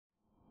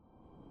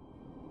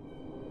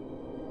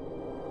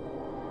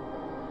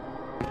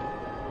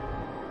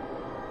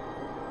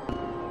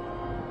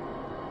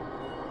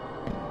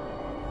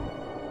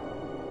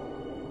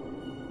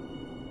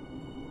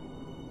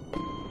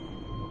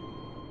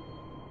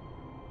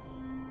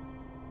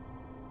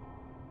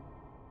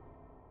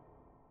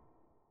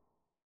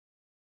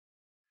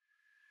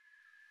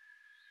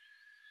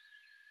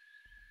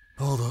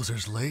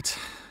bulldozer's late.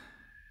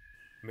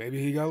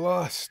 Maybe he got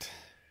lost.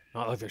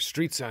 Not like there's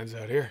street signs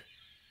out here.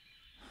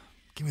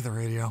 Give me the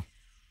radio.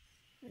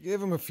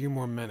 Give him a few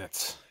more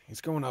minutes.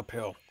 He's going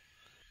uphill.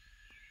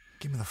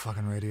 Give me the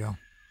fucking radio.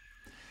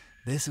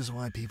 This is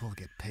why people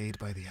get paid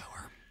by the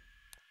hour.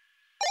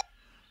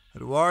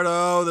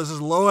 Eduardo, this is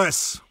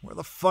Lois. Where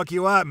the fuck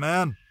you at,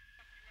 man?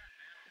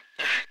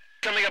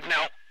 Coming up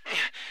now.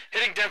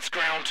 Hitting dense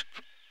ground.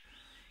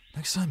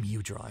 Next time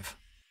you drive.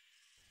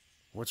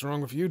 What's wrong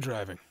with you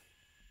driving?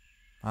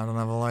 I don't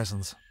have a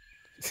license.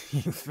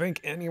 You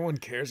think anyone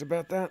cares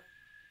about that?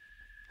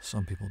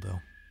 Some people do.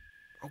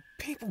 Oh,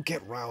 people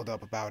get riled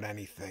up about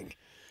anything.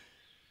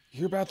 You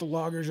hear about the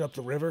loggers up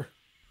the river?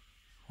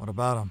 What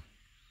about them?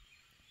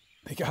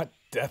 They got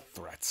death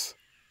threats.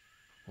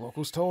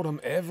 Locals told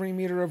them every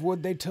meter of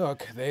wood they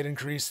took, they'd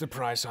increase the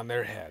price on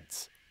their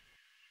heads.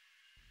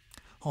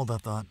 Hold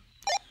that thought.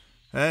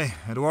 Hey,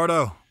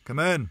 Eduardo, come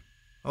in.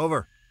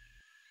 Over.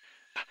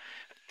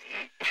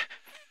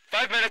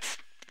 5 minutes.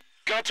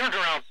 Got turned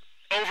around.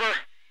 Over.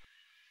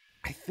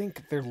 I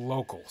think they're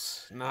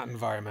locals, not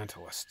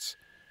environmentalists.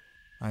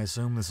 I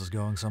assume this is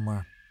going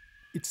somewhere.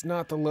 It's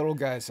not the little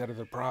guys that are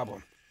the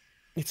problem.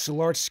 It's the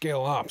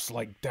large-scale ops,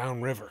 like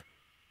downriver.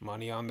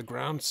 Money on the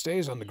ground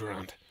stays on the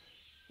ground.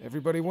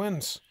 Everybody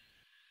wins.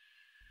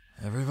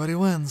 Everybody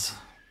wins.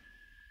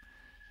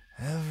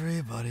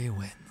 Everybody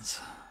wins.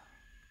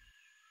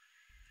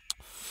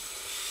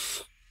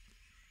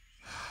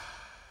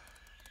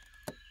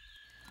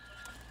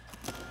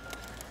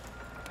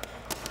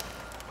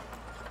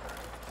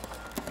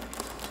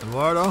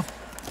 Eduardo?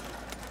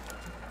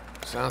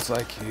 Sounds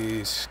like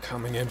he's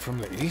coming in from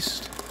the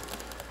east.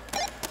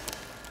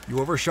 You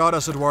overshot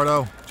us,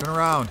 Eduardo. Turn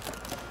around.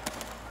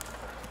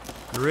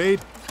 You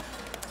read?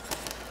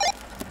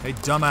 Hey,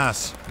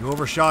 dumbass. You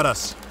overshot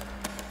us.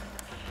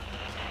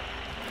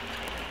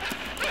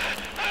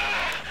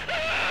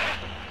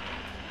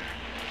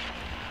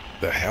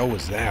 The hell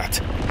was that?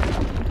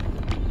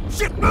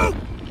 Shit, move!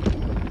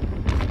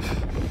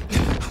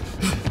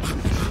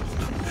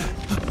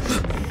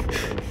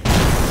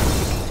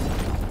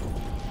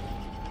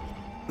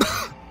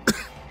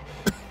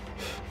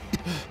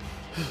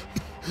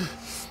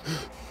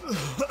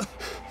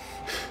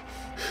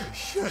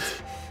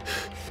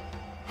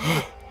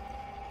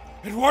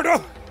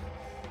 Eduardo!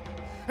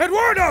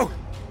 Eduardo!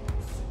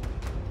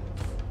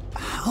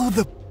 How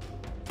the...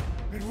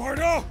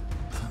 Eduardo!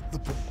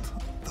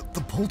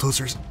 The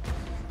bulldozers...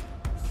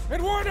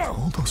 Eduardo! The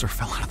bulldozer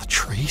fell out of the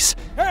trees.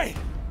 Hey!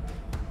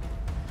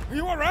 Are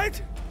you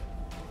alright?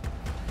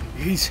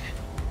 He's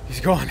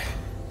gone.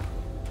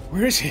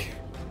 Where is he?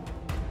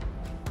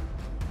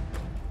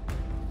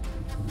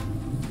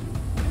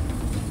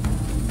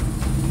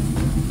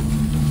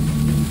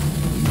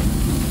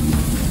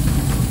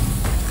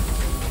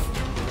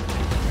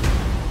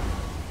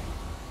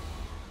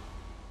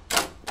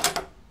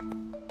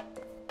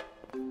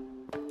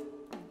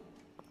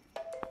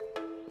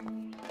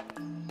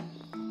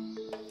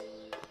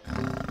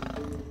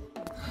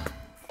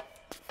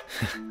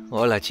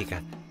 Hola,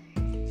 chica.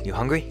 You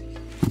hungry?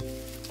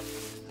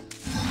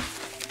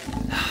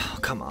 Oh,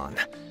 come on.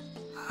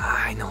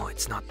 I know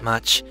it's not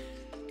much.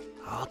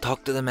 I'll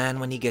talk to the man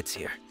when he gets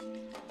here.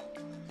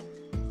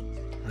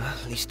 Well,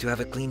 at least you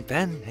have a clean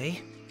pen, eh?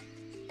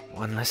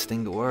 One less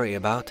thing to worry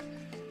about.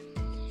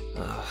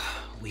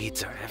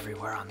 Weeds are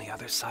everywhere on the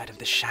other side of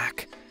the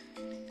shack.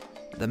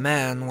 The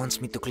man wants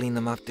me to clean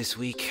them up this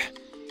week.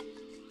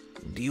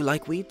 Do you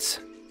like weeds?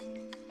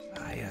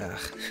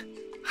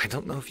 I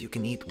don't know if you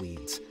can eat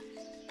weeds.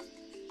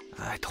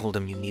 I told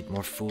him you need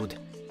more food.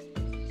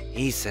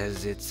 He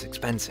says it's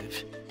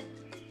expensive.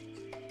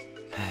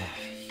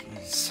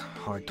 He's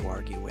hard to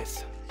argue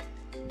with.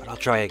 But I'll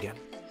try again.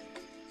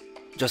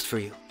 Just for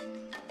you.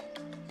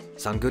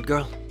 Sound good,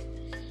 girl?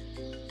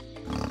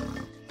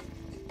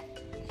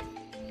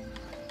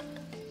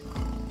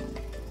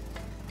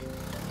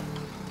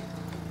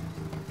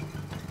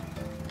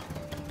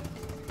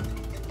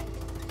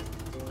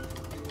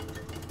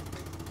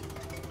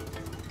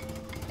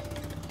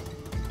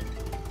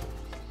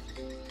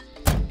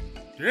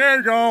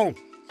 Diego!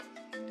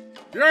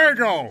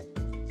 Diego!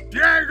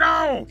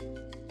 Diego!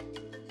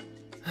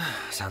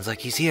 Sounds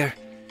like he's here.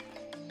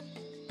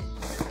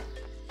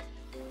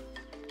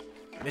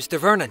 Mr.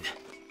 Vernon.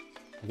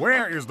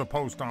 Where is the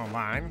post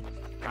online?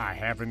 I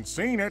haven't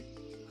seen it.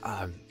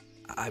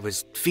 I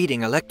was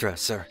feeding Electra,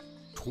 sir.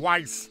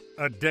 Twice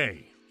a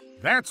day.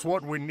 That's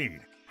what we need.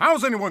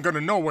 How's anyone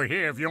gonna know we're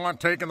here if you aren't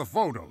taking the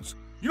photos?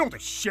 You know the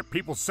shit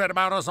people said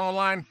about us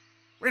online?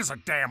 Where's the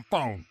damn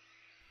phone?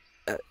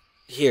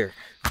 Here.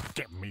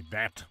 Give me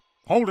that.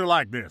 Hold it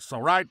like this,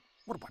 all right?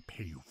 What do I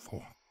pay you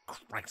for?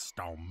 Christ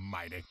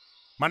almighty.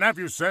 My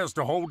nephew says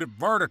to hold it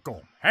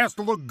vertical. Has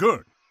to look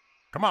good.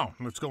 Come on,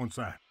 let's go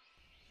inside.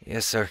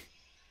 Yes, sir.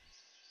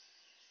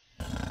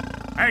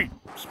 Hey!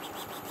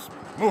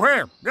 Move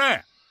here.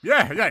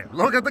 Yeah.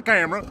 Look at the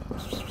camera.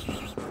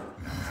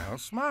 Now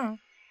smile.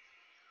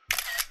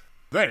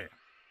 There.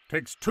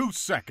 Takes 2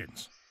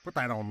 seconds. Put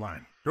that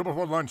online. Do it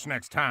before lunch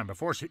next time,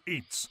 before she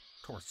eats.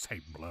 Of course,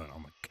 hate blood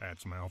on the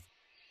cat's mouth.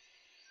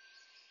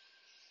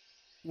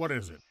 What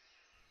is it?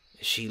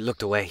 She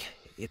looked away.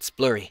 It's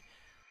blurry.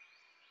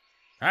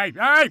 Hey,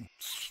 hey!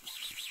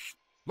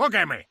 Look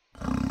at me!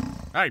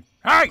 Hey,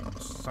 hey!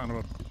 Son of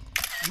a...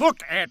 Look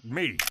at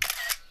me!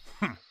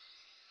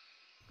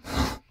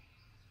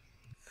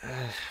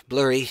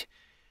 Blurry.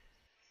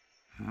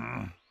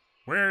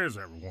 Where is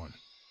everyone?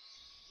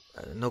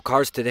 No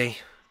cars today.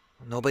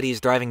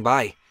 Nobody's driving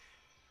by.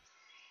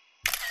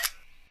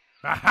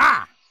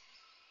 Aha!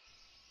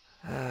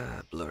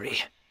 Blurry.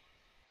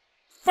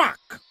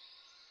 Fuck!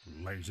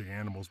 Lazy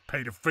animals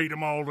pay to feed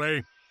them all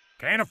day.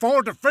 Can't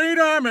afford to feed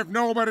them if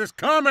nobody's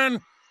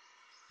coming.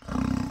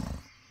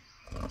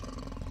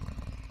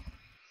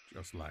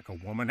 Just like a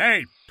woman.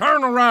 Hey,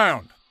 turn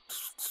around!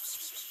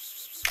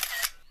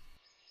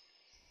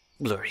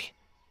 Blurry.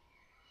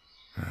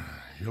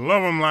 You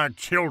love them like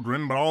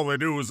children, but all they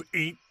do is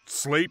eat,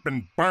 sleep,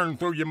 and burn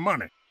through your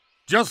money.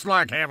 Just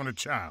like having a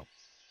child.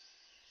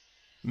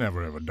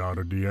 Never have a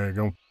daughter,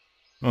 Diego.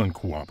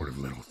 Uncooperative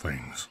little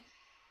things.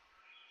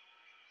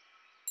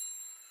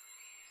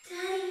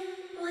 Daddy,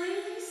 why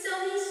are there so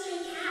many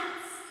stray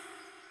cats?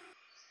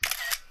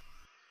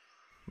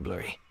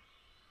 Blurry.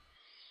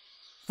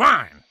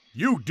 Fine,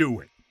 you do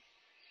it.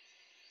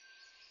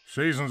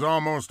 Season's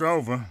almost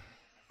over.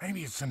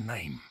 Maybe it's a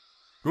name.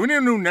 Do we need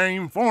a new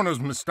name? Foreigners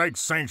mistake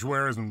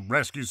sanctuaries and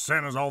rescue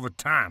centers all the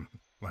time.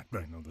 Like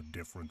they know the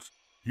difference.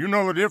 You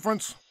know the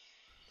difference?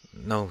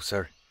 No,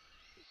 sir.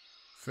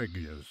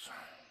 Figures.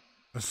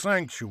 A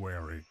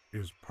sanctuary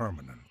is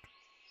permanent.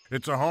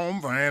 It's a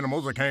home for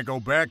animals that can't go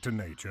back to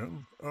nature.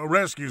 A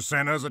rescue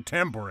center is a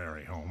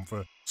temporary home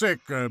for sick,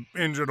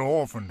 injured, or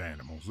orphaned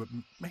animals.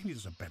 Maybe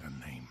it's a better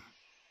name.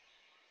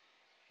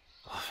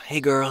 Oh,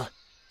 hey, girl.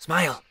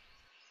 Smile.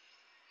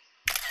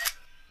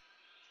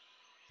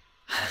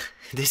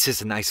 This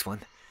is a nice one.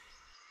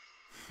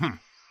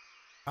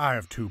 I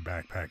have 2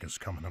 backpackers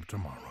coming up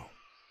tomorrow.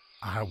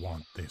 I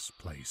want this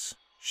place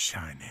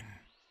shining.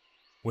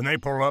 When they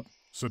pull up,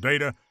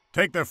 Sedata,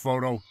 take their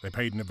photo. They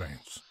paid in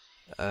advance.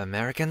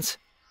 Americans?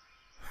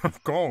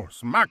 Of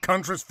course. My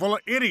country's full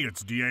of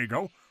idiots,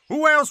 Diego.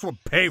 Who else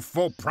would pay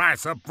full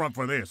price up front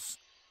for this?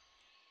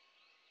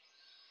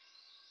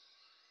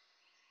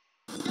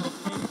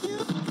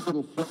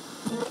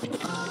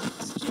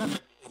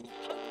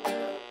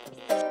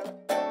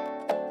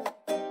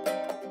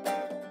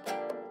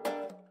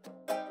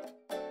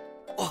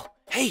 Oh,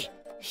 hey,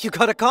 you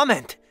got a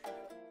comment.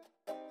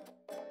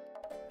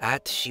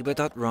 At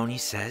Shiba.Roni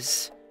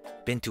says,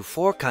 been to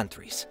 4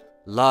 countries,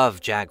 love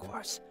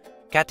jaguars,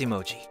 cat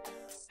emoji,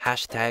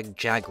 hashtag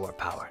jaguar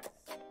power.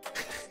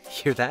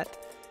 Hear that?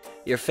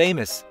 You're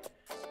famous.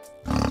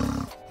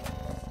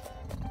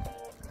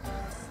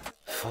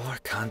 4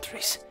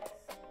 countries.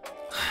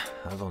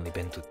 I've only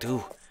been to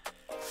 2.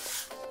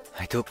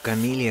 I took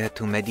Camellia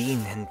to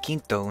Medellin and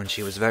Quinto when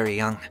she was very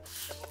young.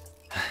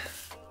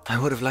 I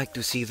would have liked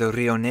to see the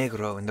Rio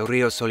Negro and the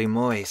Rio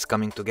Solimoes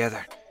coming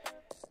together.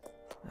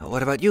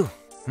 What about you?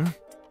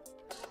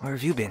 Where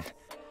have you been?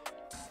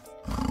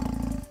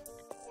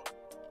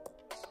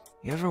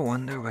 You ever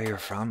wonder where you're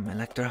from,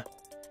 Electra?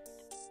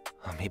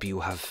 Or maybe you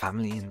have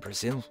family in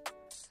Brazil?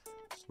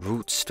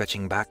 Roots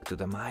stretching back to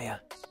the Maya.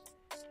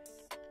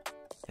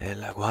 El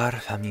Jaguar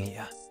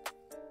Familia,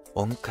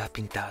 Onca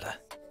Pintada.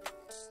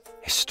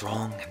 A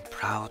strong and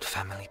proud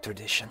family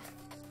tradition.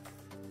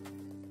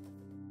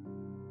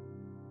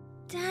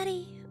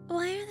 Daddy,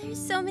 why are there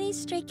so many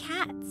stray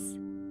cats?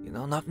 You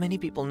know, not many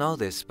people know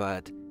this,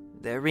 but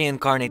they're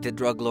reincarnated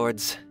drug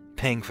lords,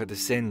 paying for the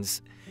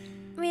sins.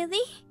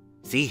 Really?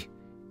 See,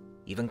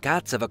 even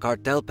cats have a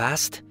cartel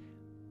past.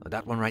 Oh,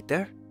 that one right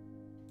there?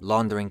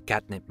 Laundering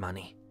catnip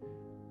money.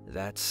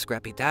 That's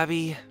Scrappy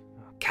Tabby,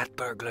 cat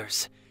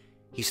burglars.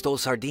 He stole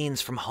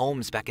sardines from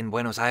homes back in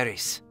Buenos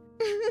Aires.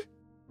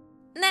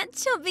 That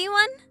chubby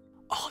one?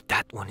 Oh,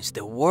 that one is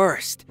the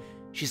worst.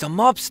 She's a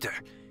mobster,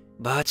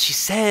 but she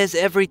says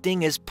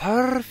everything is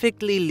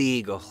perfectly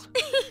legal.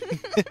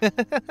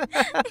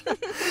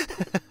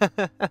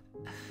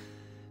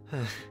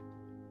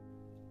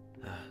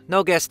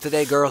 No guest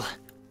today, girl.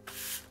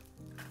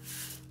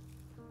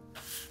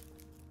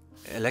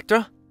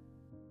 Electra?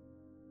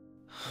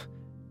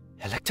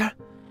 Electra?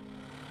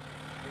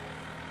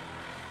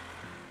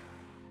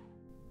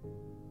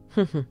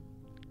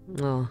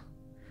 Oh.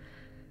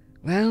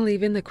 Well,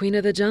 even the Queen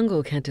of the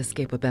Jungle can't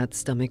escape a bad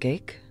stomach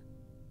ache.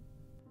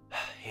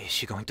 Is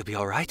she going to be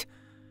all right?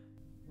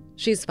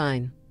 She's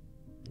fine.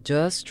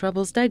 Just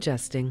troubles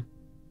digesting.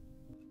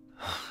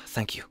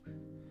 Thank you.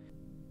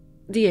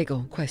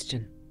 Diego,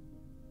 question.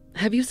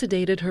 Have you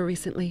sedated her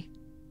recently?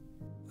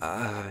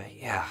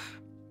 Yeah.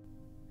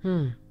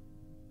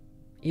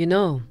 You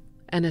know,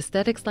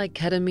 anesthetics like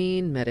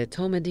ketamine,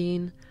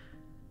 medetomidine,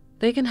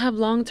 they can have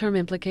long-term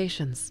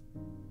implications.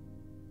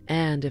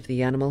 And if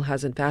the animal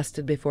hasn't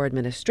fasted before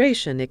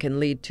administration, it can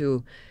lead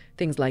to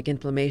things like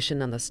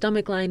inflammation on the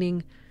stomach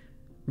lining,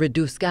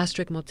 reduced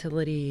gastric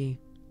motility,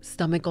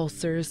 stomach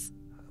ulcers.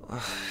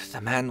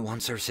 The man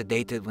wants her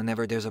sedated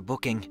whenever there's a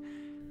booking.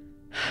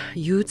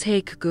 You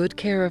take good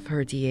care of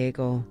her,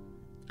 Diego.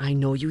 I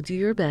know you do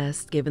your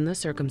best, given the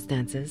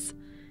circumstances.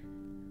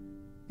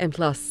 And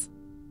plus,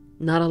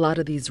 not a lot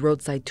of these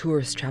roadside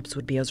tourist traps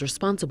would be as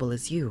responsible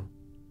as you.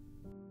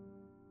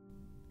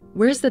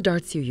 Where's the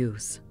darts you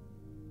use?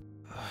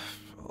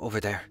 Over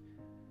there.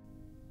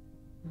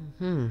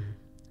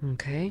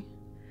 Okay.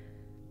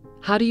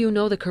 How do you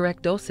know the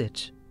correct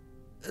dosage?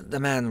 The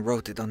man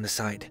wrote it on the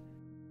side.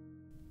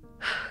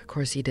 Of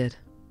course he did.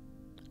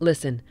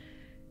 Listen,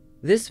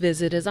 this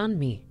visit is on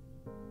me.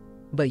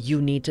 But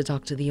you need to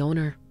talk to the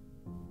owner.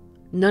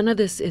 None of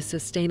this is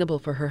sustainable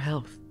for her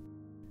health.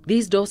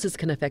 These doses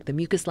can affect the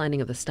mucus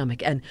lining of the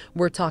stomach, and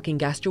we're talking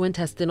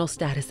gastrointestinal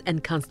status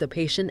and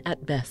constipation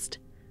at best.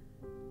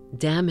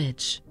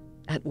 Damage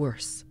at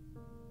worst.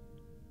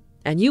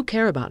 And you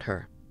care about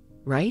her,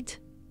 right?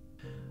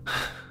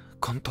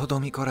 Con todo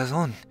mi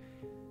corazón.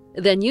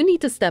 Then you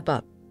need to step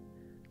up.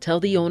 Tell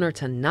the owner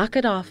to knock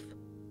it off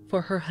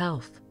for her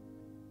health.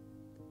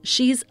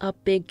 She's a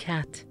big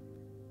cat.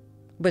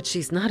 But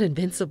she's not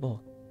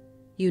invincible.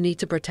 You need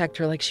to protect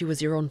her like she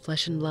was your own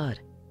flesh and blood.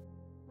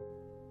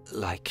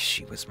 Like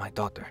she was my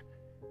daughter.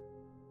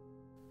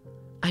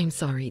 I'm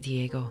sorry,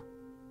 Diego.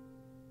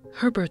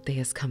 Her birthday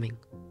is coming,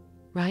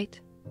 right?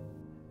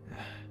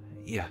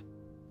 Yeah.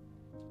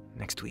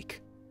 Next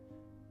week.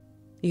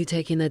 You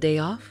taking the day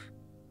off?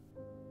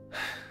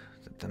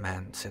 The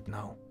man said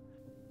no.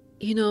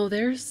 You know,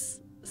 there's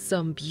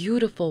some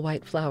beautiful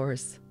white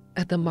flowers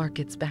at the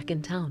markets back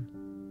in town.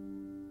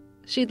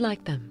 She'd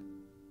like them.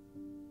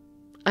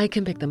 I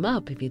can pick them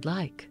up if you'd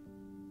like.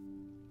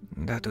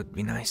 That would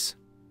be nice.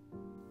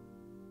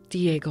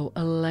 Diego,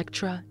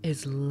 Electra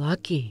is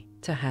lucky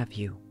to have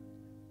you.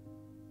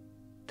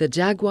 The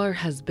Jaguar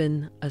has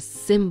been a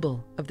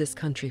symbol of this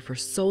country for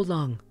so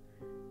long.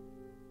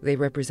 They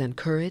represent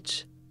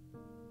courage,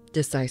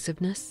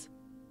 decisiveness,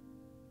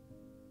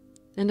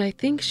 and I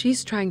think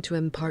she's trying to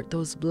impart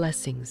those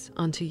blessings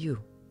onto you.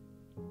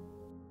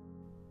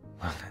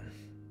 Well then,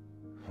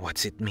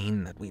 what's it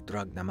mean that we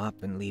drug them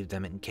up and leave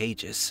them in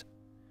cages?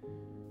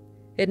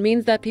 It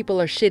means that people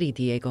are shitty,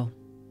 Diego.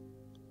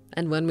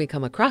 And when we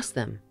come across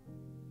them,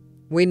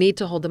 we need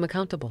to hold them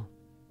accountable.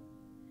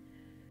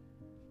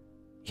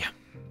 Yeah,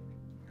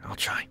 I'll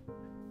try.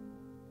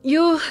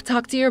 You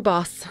talk to your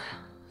boss,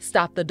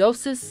 stop the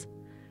doses,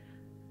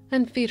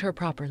 and feed her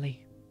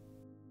properly.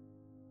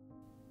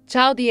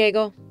 Ciao,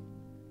 Diego.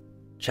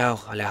 Ciao,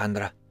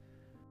 Alejandra.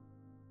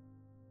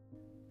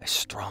 A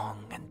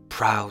strong and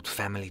proud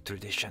family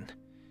tradition.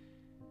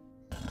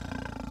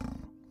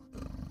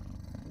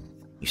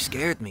 You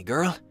scared me,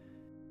 girl.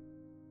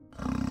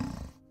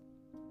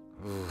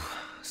 Ooh,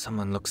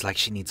 someone looks like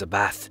she needs a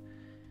bath.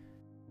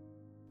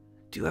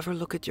 Do you ever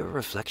look at your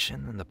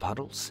reflection in the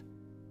puddles?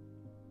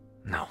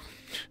 No,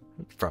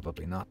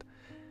 probably not.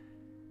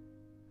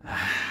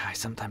 I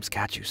sometimes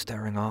catch you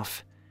staring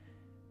off.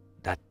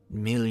 That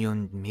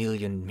million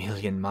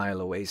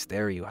mile away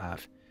stare you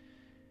have.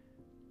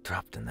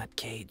 Trapped in that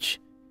cage.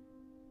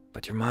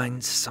 But your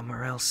mind's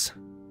somewhere else.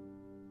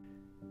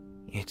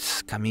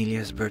 It's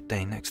Camelia's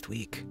birthday next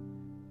week.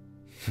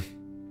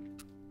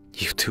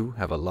 You two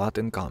have a lot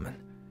in common.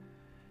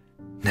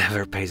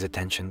 Never pays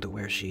attention to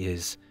where she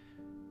is.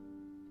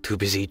 Too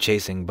busy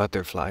chasing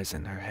butterflies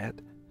in her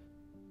head.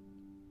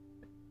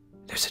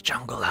 There's a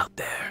jungle out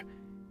there,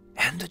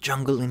 and a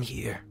jungle in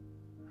here,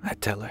 I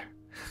tell her.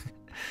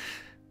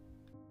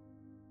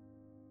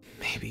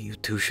 Maybe you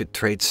two should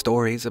trade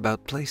stories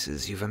about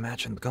places you've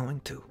imagined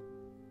going to.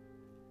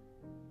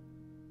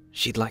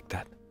 She'd like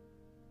that.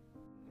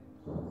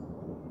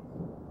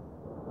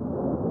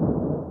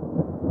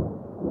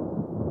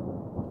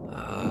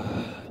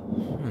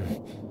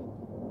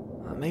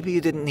 Maybe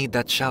you didn't need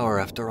that shower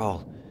after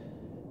all.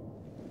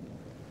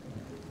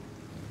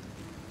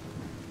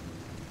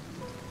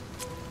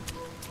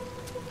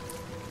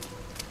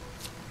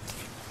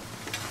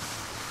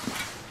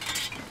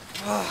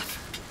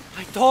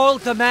 I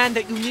told the man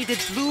that you needed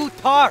blue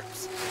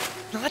tarps.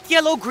 Not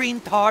yellow-green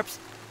tarps.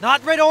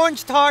 Not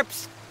red-orange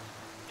tarps.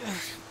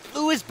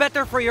 Blue is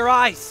better for your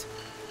eyes.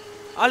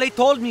 Ale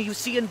told me you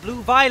see in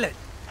blue-violet.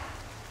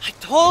 I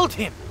told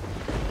him.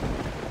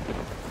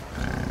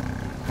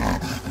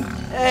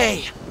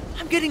 Hey,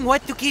 I'm getting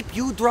wet to keep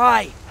you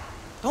dry.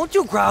 Don't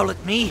you growl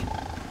at me.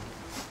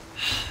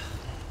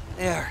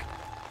 There.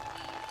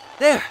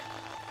 There.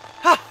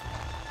 Ha!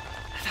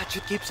 That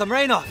should keep some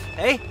rain off,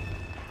 eh?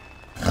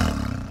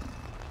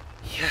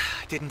 Yeah,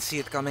 I didn't see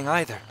it coming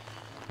either.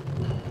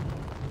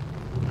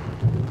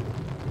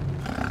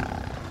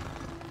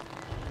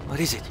 What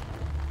is it?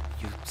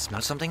 You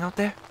smell something out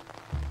there?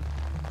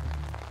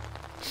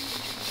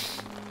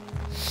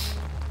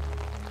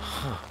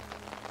 Huh.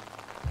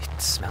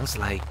 It smells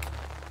like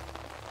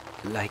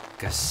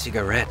a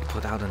cigarette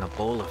put out in a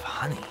bowl of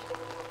honey.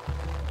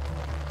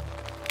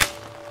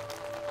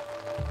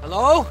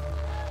 Hello?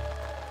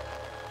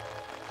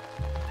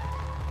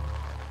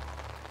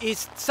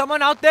 Is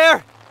someone out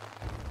there?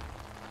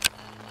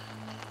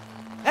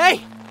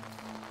 Hey!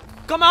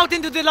 Come out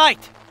into the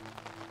light!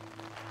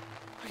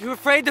 Are you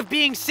afraid of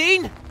being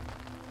seen?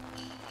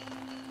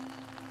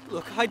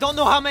 Look, I don't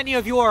know how many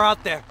of you are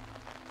out there,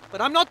 but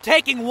I'm not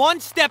taking one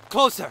step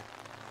closer.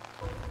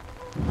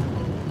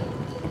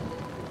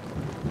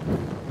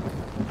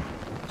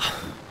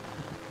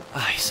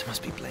 Eyes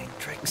must be playing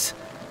tricks.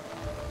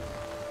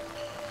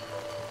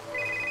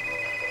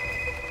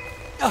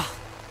 Oh,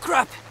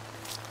 crap!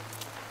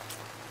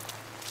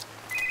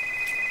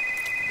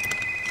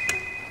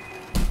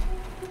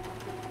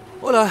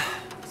 Hola,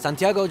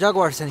 Santiago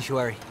Jaguar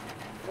Sanctuary.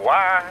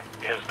 Why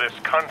is this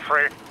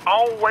country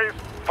always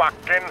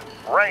fucking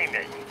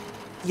raining?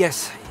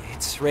 Yes,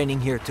 it's raining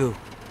here too.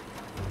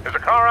 Is the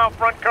car out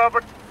front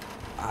covered?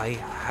 I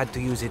had to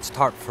use its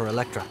tarp for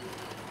Electra.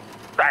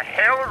 The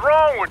hell is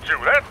wrong with you?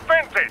 That's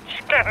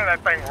vintage.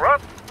 That thing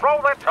rust.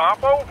 Throw that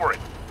top over it.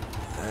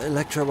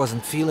 Electra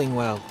wasn't feeling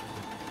well.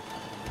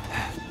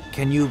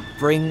 Can you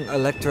bring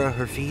Electra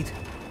her feed?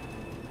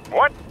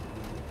 What?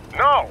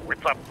 No,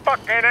 it's a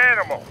fucking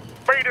animal.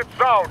 Feed it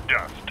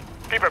sawdust.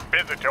 Keep it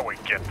busy till we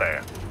get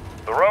there.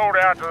 The road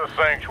out to the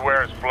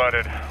sanctuary is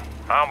flooded.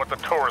 I'm with the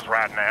tourists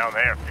right now, and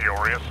they're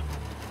furious.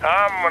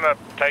 I'm gonna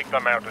take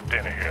them out to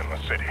dinner here in the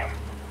city.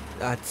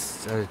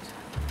 That's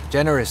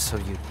generous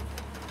of you.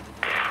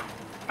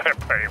 They're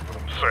paying for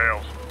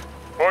themselves.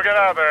 We'll get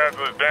out there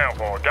after this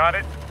downpour, got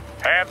it?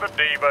 Have the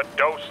diva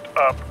dosed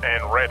up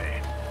and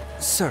ready.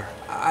 Sir,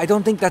 I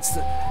don't think that's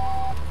the...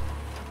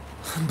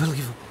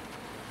 Unbelievable.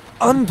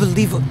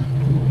 Unbelievable.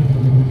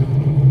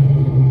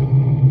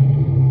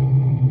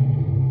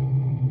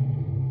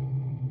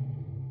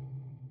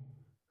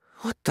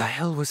 What the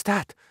hell was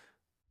that?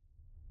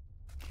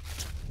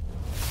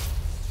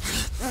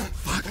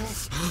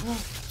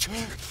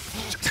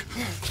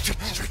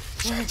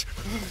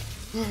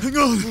 Hang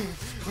on!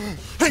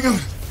 Hang on!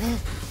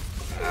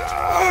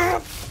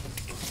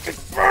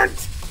 It's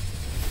burnt!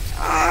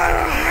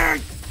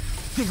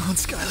 Hang on,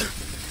 Skyler.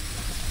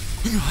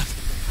 Hang on.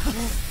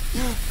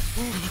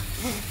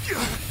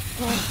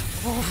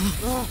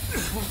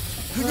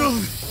 Hang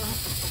on!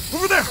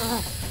 Over there!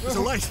 There's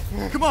a light.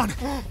 Come on!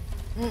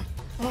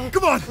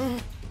 Come on!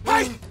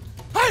 Hey!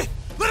 Hey!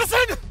 Let us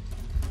in!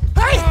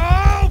 Hey!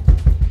 Help!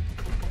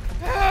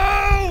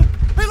 Help!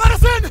 Hey, let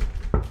us in!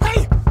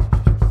 Hey!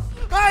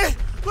 Hey!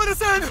 Let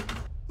us in!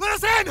 Let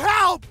us in!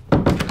 Help!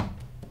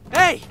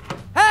 Hey!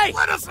 Hey!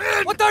 Let us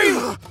in! What are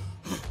you?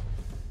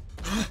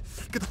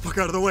 Get the fuck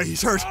out of the way,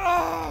 he's hurt.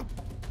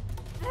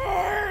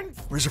 Burns!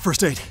 Where's your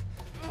first aid?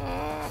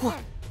 What?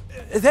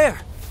 There!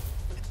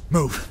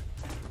 Move.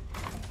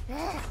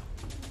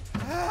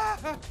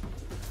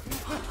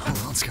 Hold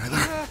on,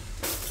 Skyler.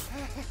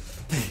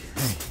 Hey.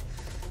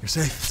 You're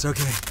safe. It's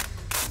okay.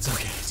 It's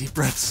okay. Deep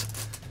breaths.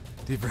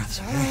 Deep breaths,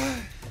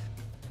 okay?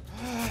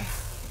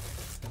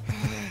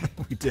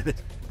 We did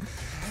it.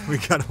 We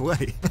got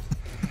away.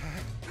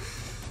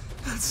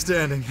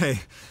 Outstanding.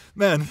 Hey,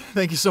 man,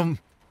 thank you so much.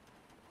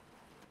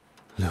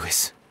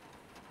 Lewis.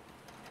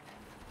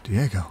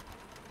 Diego.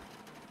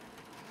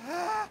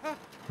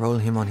 Roll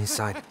him on his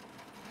side.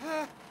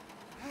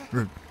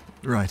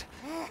 Right.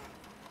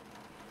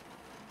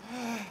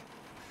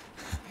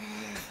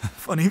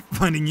 Funny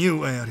finding you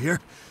way out here.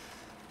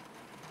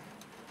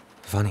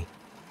 Funny.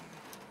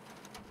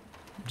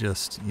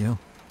 Just you?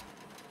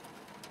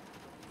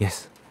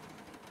 Yes.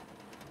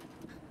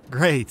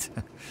 Great.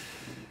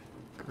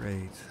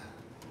 Great.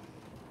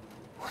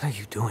 What are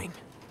you doing?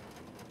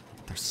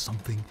 There's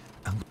something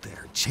out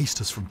there.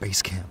 Chased us from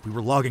base camp. We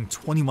were logging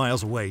 20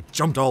 miles away.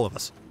 Jumped all of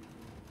us.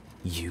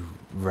 You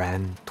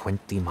ran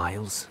 20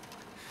 miles?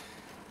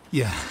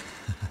 Yeah.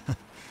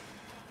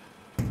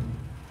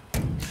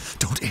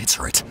 Don't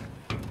answer it.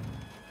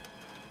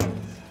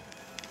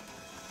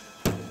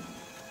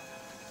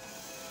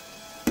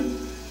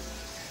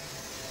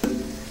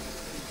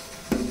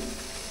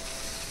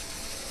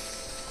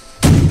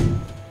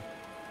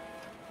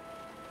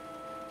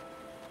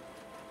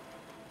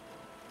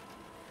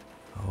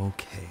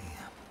 Okay.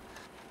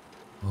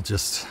 We'll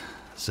just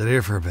sit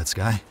here for a bit,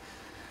 Sky.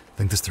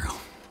 Think this through.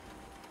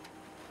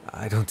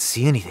 I don't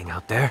see anything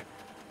out there.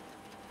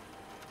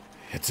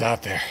 It's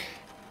out there.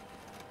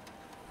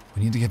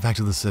 We need to get back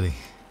to the city.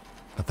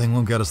 That thing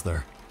won't get us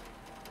there.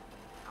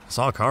 I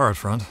saw a car out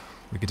front.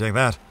 We could take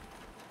that.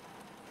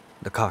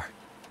 The car.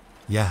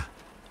 Yeah,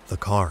 the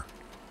car.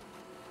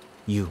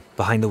 You,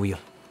 behind the wheel.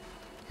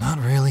 Not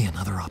really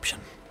another option.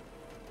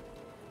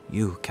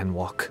 You can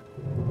walk.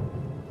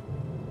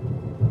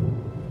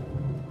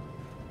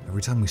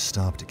 Every time we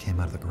stopped, it came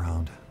out of the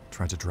ground,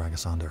 tried to drag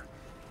us under.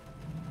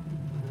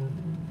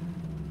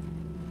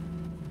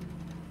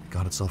 It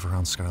got itself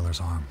around Skyler's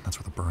arm. That's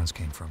where the burns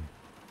came from.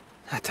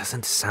 That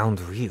doesn't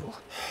sound real.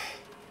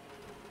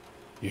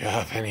 You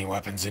have any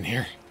weapons in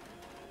here?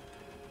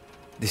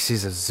 This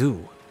is a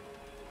zoo.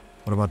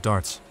 What about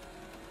darts?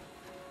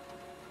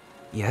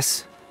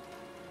 Yes?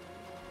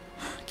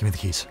 Give me the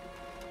keys.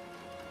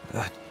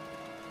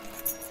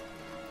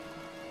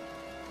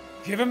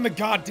 Give him the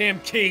goddamn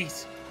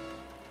keys!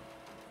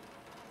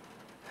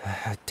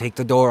 Take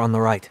the door on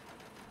the right.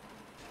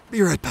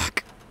 Be right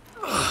back.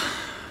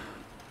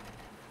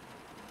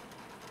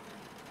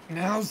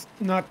 Now's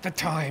not the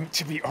time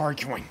to be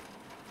arguing.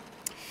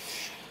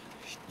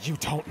 You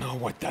don't know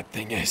what that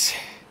thing is.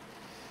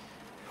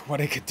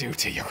 What it could do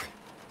to you.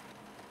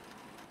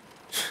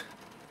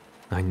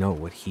 I know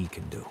what he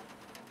can do.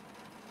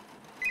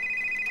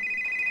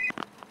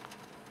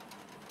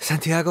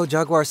 Santiago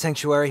Jaguar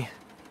Sanctuary.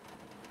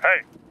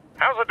 Hey,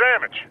 how's the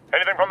damage?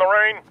 Anything from the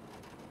rain?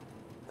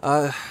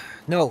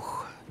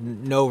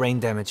 No rain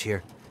damage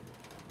here.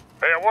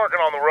 They are working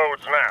on the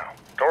roads now.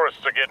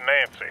 Tourists are getting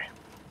antsy.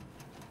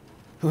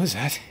 Who is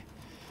that?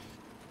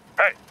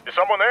 Hey, is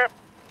someone there?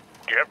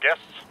 Do you have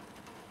guests?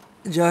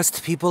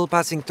 Just people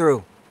passing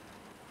through.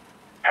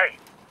 Hey,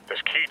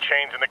 there's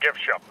keychains in the gift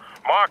shop.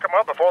 Mark them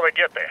up before they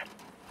get there.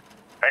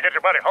 And get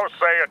your buddy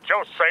Jose or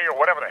Jose or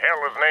whatever the hell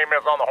his name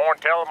is on the horn.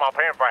 Tell him I'll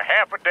pay him for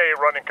half a day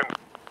running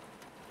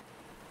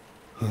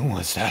Who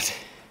was that?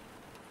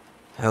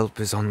 Help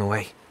is on the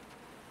way.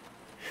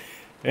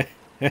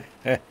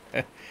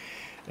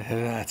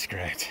 That's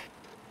great.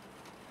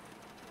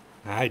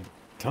 I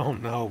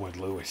don't know what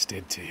Lewis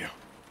did to you.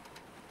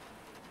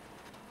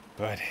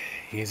 But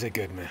he's a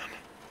good man.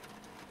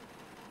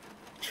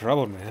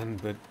 Troubled man,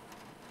 but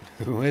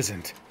who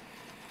isn't?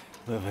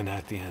 Living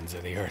at the ends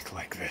of the earth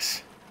like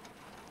this.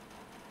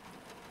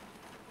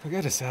 Now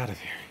get us out of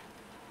here.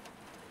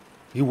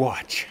 You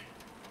watch.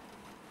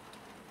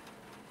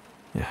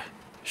 Yeah,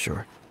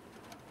 sure.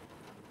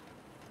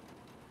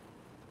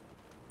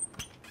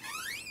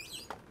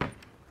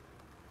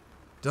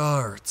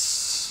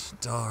 Darts.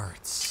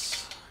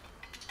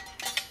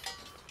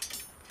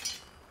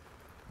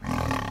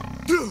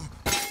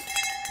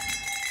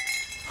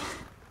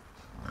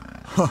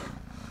 Huh.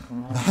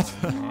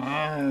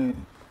 That...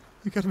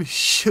 You gotta be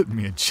shitting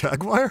me, a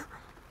Jaguar?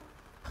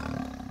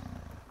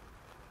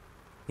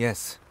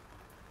 Yes.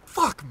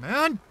 Fuck,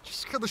 man! You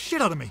scared the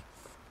shit out of me.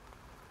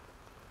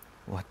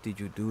 What did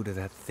you do to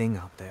that thing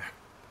out there?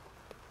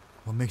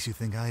 What makes you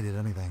think I did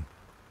anything?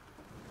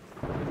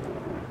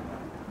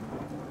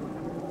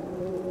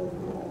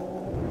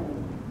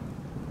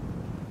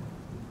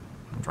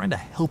 I'm trying to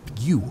help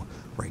you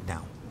right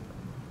now.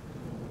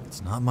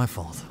 It's not my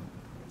fault.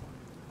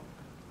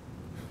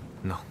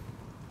 No.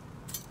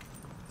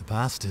 The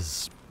past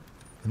is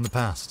in the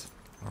past,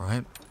 all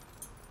right?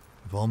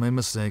 We've all made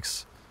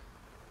mistakes.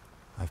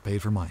 I've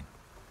paid for mine.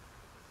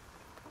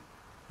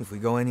 If we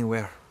go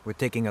anywhere, we're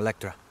taking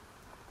Electra.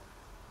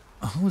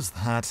 Who is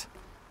that?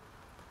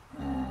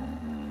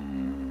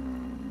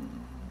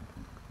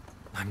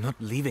 I'm not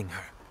leaving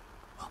her.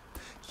 Well,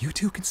 you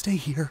two can stay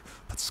here,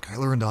 but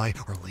Skyler and I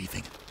are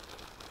leaving.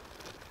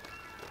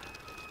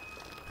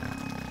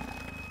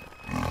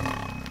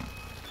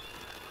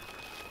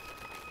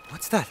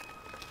 What's that?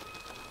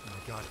 Oh my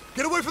god.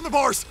 Get away from the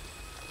bars!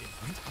 It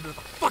went under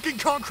the fucking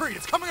concrete!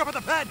 It's coming up at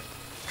the pen!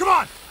 Come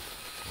on!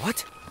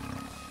 What?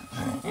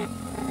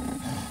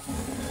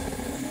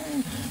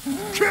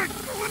 Can't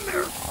go in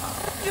there!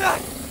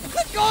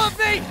 Let go of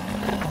me!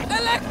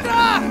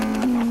 Electra!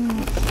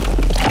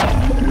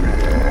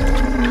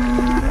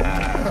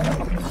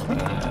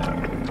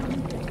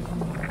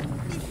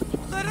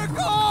 Let her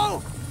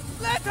go!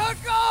 Let her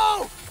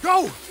go!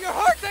 Go! You're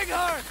hurting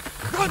her!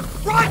 Run!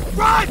 Run!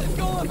 Run! Let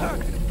go of her!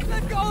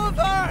 Let go of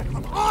her!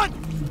 Come on!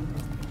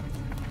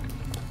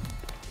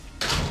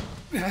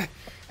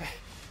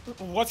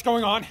 What's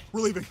going on?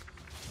 We're leaving.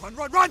 Run,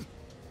 run, run!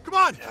 Come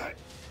on!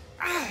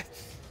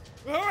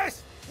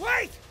 Lewis!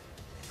 Wait!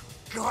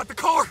 God, the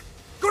car!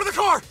 Go to the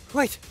car!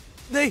 Wait!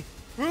 They...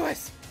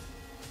 Lewis!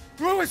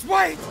 Lewis,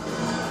 wait!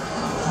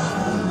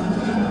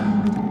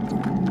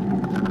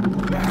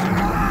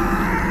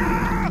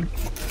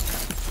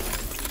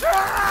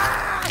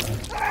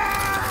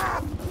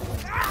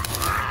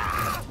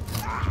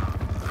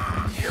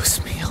 Dios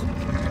mío.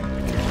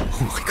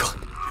 Oh my god.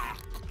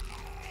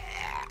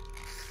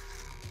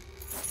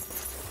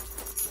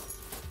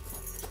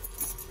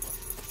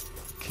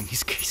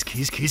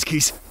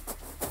 Keys.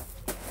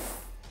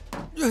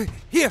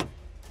 Here!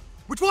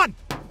 Which one?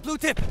 Blue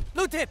tip!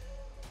 Blue tip!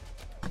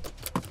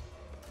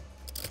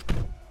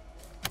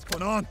 What's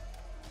going on?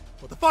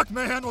 What the fuck,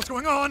 man? What's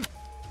going on?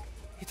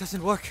 It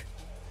doesn't work.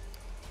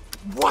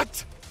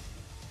 What?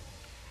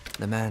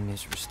 The man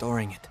is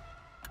restoring it.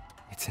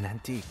 It's an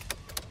antique.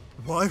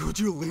 Why would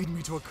you lead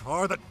me to a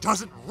car that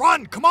doesn't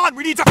run? Come on,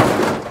 we need to...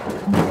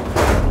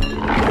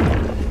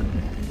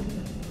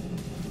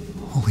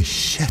 Holy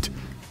shit.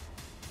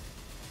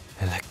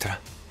 Electra.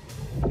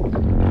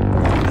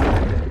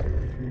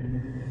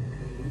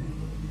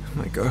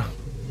 My girl.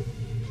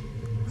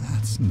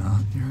 That's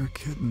not your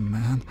kitten,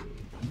 man.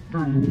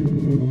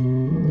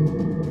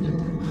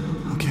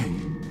 Okay.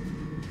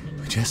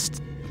 We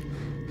just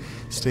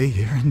stay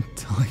here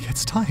until it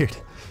gets tired.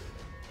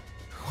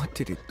 What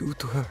did it do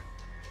to her?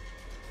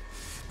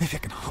 Maybe I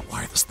can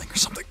hotwire this thing or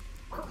something.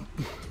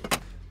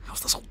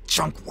 How's this whole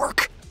junk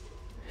work?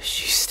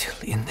 She's still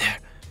in there.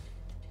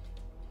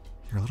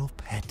 Your little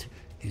pet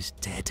is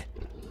dead.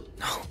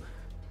 No.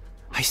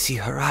 I see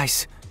her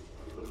eyes.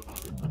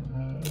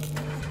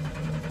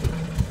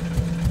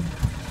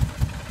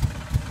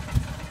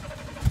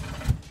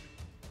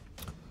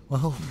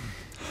 Well,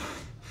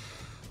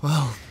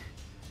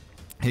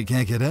 He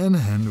can't get in,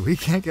 and we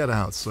can't get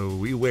out, so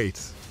we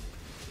wait.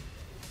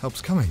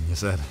 Help's coming, you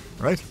said,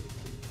 right?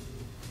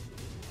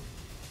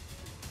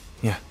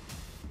 Yeah.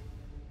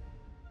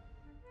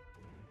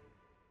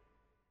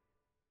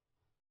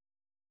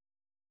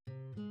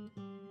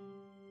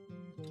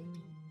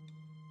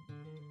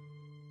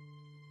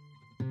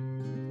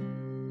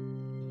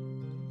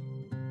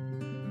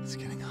 It's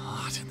getting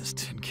hot in this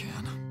tin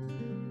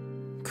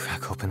can.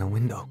 Crack open a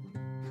window.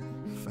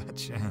 Fat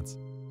chance.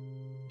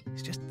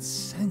 He's just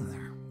sitting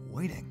there,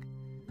 waiting.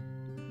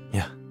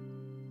 Yeah.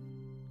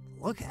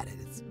 Look at it.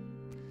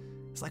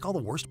 It's like all the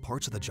worst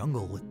parts of the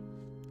jungle with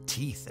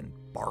teeth and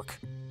bark.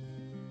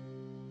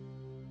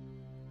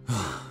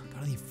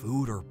 Got any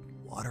food or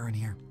water in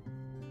here?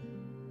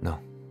 No.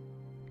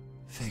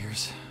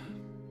 Figures.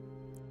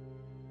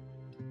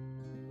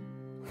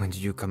 When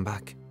did you come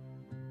back?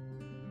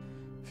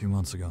 A few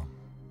months ago.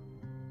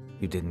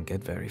 You didn't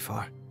get very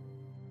far.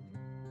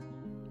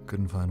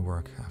 Couldn't find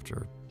work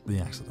after the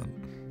accident.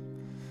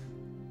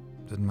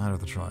 Didn't matter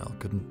the trial.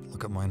 Couldn't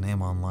look up my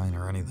name online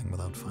or anything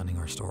without finding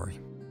our story.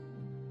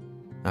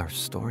 Our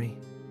story?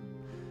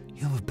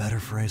 You have a better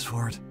phrase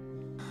for it?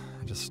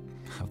 I just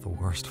have the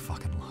worst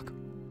fucking luck.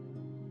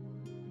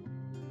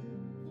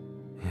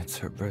 It's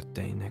her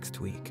birthday next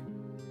week.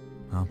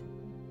 Huh?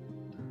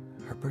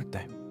 Her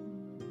birthday.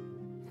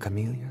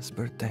 Camelia's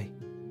birthday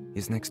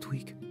is next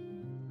week.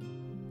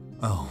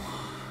 Oh.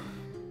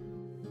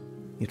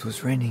 It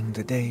was raining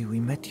the day we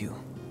met you.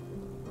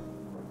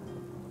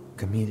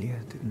 Camellia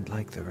didn't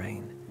like the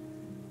rain.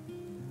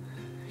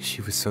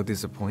 She was so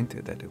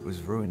disappointed that it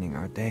was ruining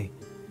our day.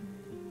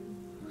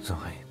 So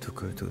I took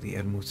her to the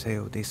El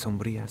Museo de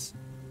Sombrillas.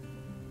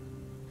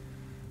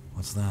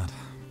 What's that?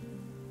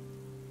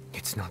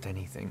 It's not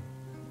anything.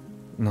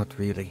 Not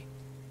really.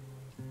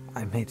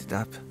 I made it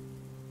up.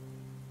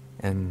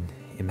 An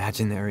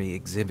imaginary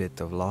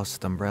exhibit of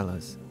lost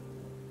umbrellas.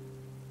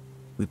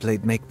 We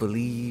played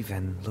make-believe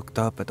and looked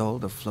up at all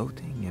the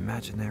floating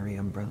imaginary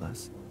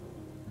umbrellas.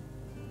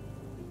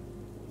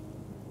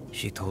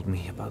 She told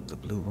me about the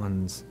blue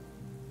ones,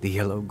 the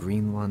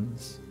yellow-green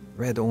ones,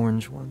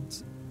 red-orange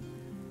ones.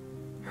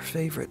 Her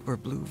favorite were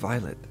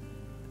blue-violet.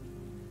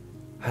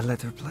 I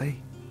let her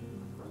play.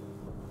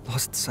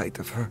 Lost sight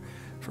of her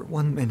for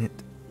 1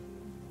 minute.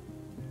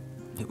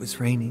 It was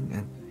raining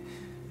and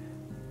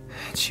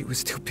she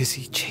was too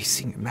busy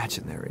chasing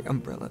imaginary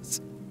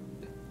umbrellas.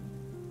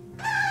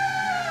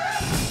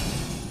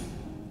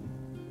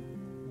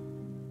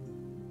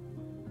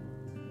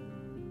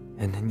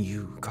 And then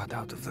you got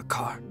out of the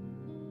car.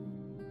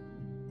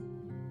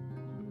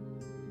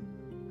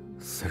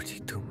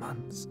 32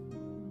 months.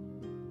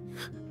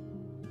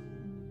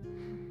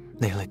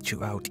 They let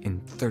you out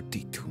in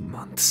 32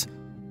 months.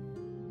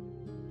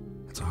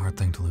 It's a hard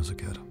thing to lose a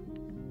kid.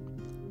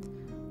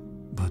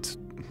 But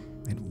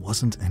it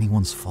wasn't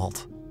anyone's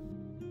fault.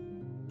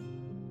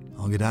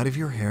 I'll get out of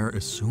your hair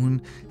as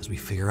soon as we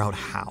figure out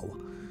how.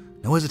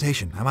 No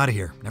hesitation. I'm out of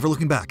here. Never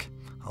looking back.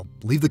 I'll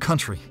leave the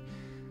country.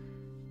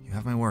 You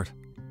have my word.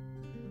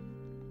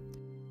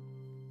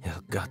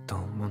 El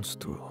gato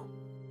monstruo.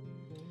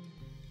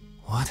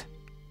 What?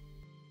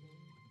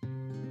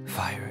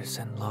 Fires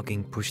and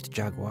logging pushed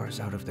jaguars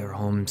out of their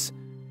homes.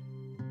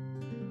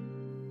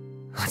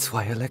 That's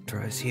why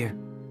Electra is here.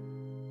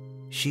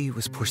 She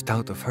was pushed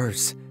out of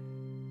hers.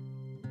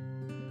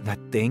 That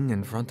thing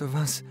in front of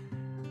us,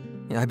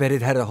 I bet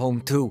it had a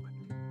home too.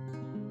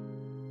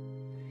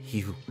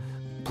 You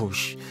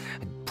push,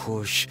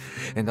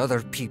 and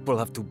other people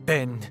have to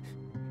bend.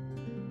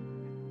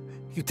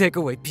 You take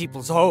away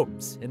people's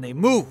homes, and they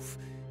move.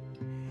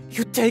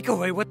 You take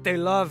away what they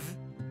love,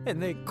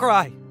 and they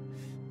cry.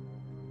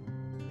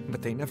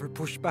 But they never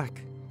push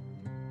back.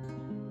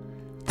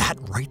 That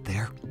right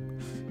there,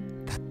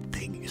 that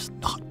thing is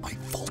not my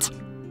fault.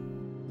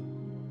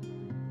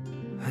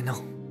 I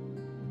know.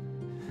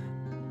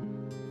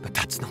 But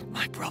that's not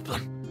my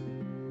problem.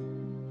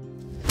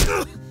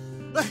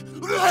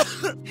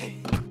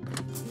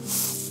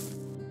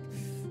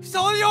 It's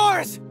all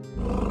yours!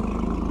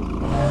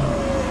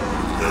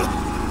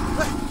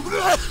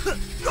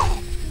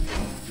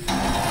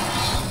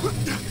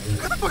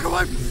 Get the fuck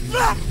away!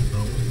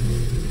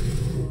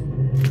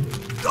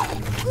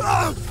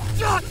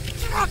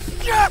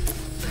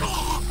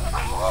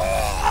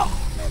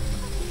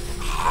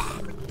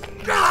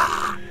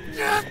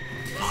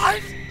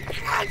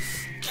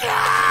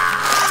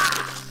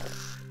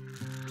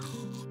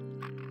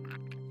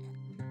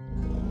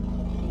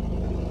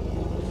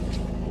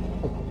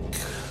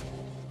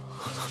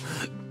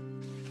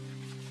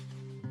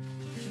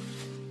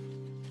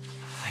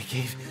 I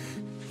gave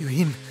you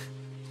him.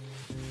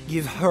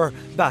 Give her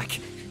back.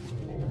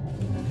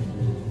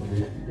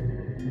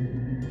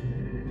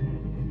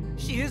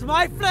 She is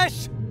my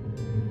flesh!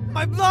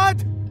 My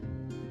blood!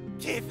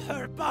 Give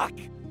her back!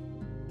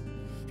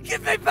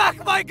 Give me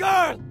back my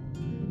girl!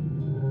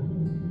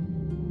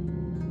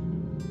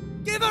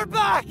 Give her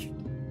back!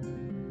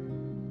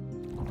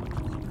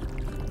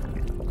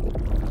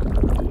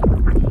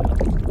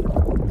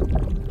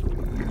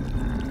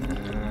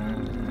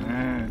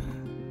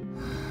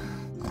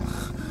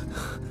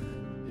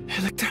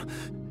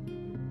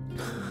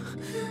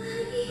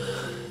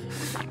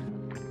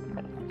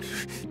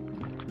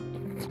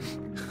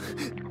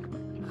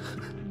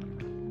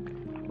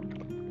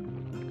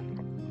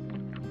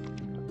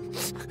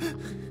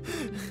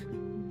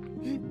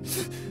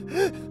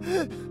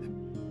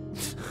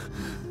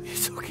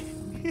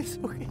 It's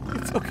okay.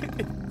 It's okay,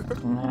 baby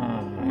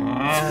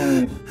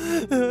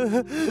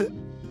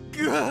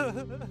girl.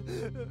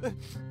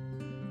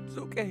 It's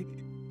okay.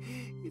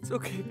 It's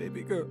okay,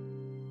 baby girl.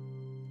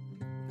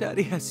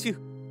 Daddy has you.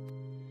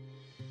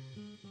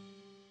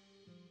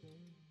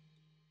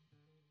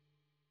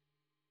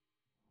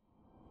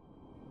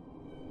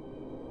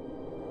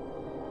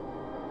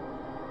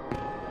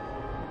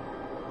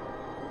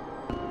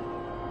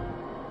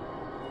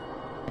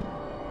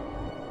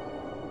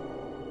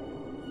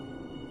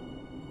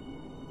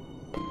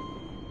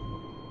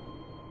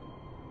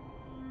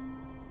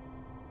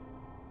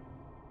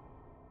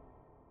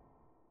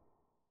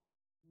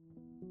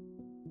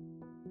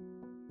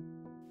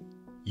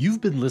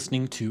 You've been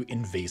listening to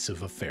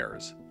Invasive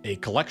Affairs, a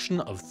collection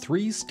of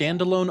 3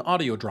 standalone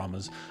audio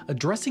dramas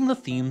addressing the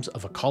themes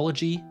of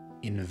ecology,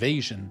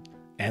 invasion,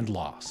 and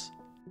loss.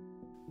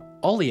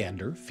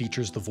 Oleander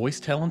features the voice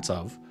talents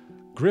of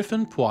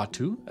Griffin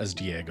Puatu as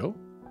Diego,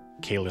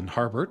 Kailynn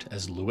Harbert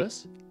as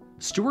Louis,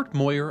 Stewart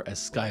Moyer as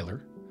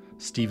Skyler,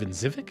 Stephen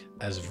Zivic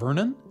as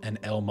Vernon and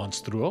El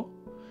Monstruo,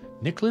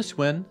 Nikolas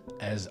Yuen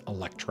as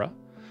Electra,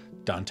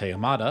 Dante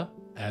Amada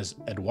as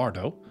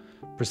Eduardo,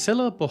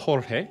 Priscilla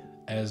Bojorge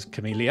as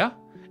Camellia,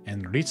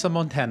 and Rissa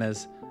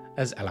Montanez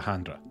as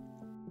Alejandra.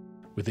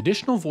 With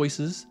additional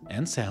voices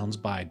and sounds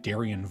by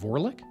Darian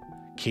Vorlick,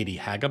 Katie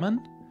Hageman,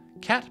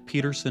 Kat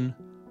Peterson,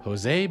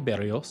 Jose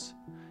Berrios,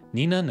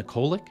 Nina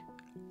Nikolic,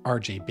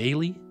 RJ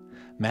Bailey,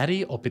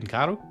 Maddie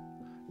Opincaru,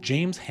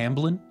 James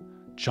Hamblin,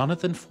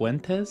 Jonathan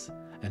Fuentes,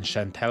 and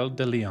Chantal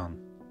de Leon.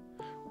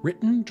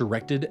 Written,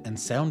 directed, and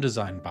sound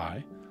designed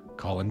by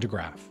Colin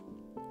DeGraff.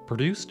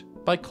 Produced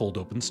by Cold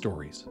Open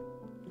Stories.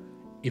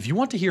 If you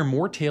want to hear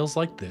more tales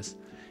like this,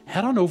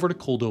 head on over to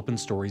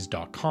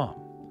coldopenstories.com.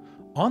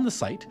 On the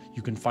site,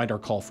 you can find our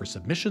call for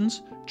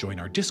submissions, join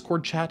our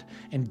Discord chat,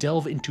 and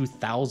delve into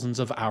thousands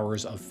of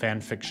hours of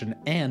fanfiction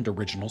and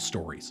original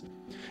stories.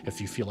 If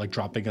you feel like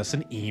dropping us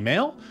an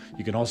email,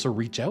 you can also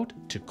reach out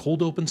to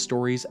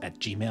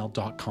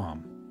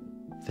coldopenstories@gmail.com.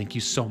 Thank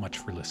you so much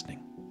for listening.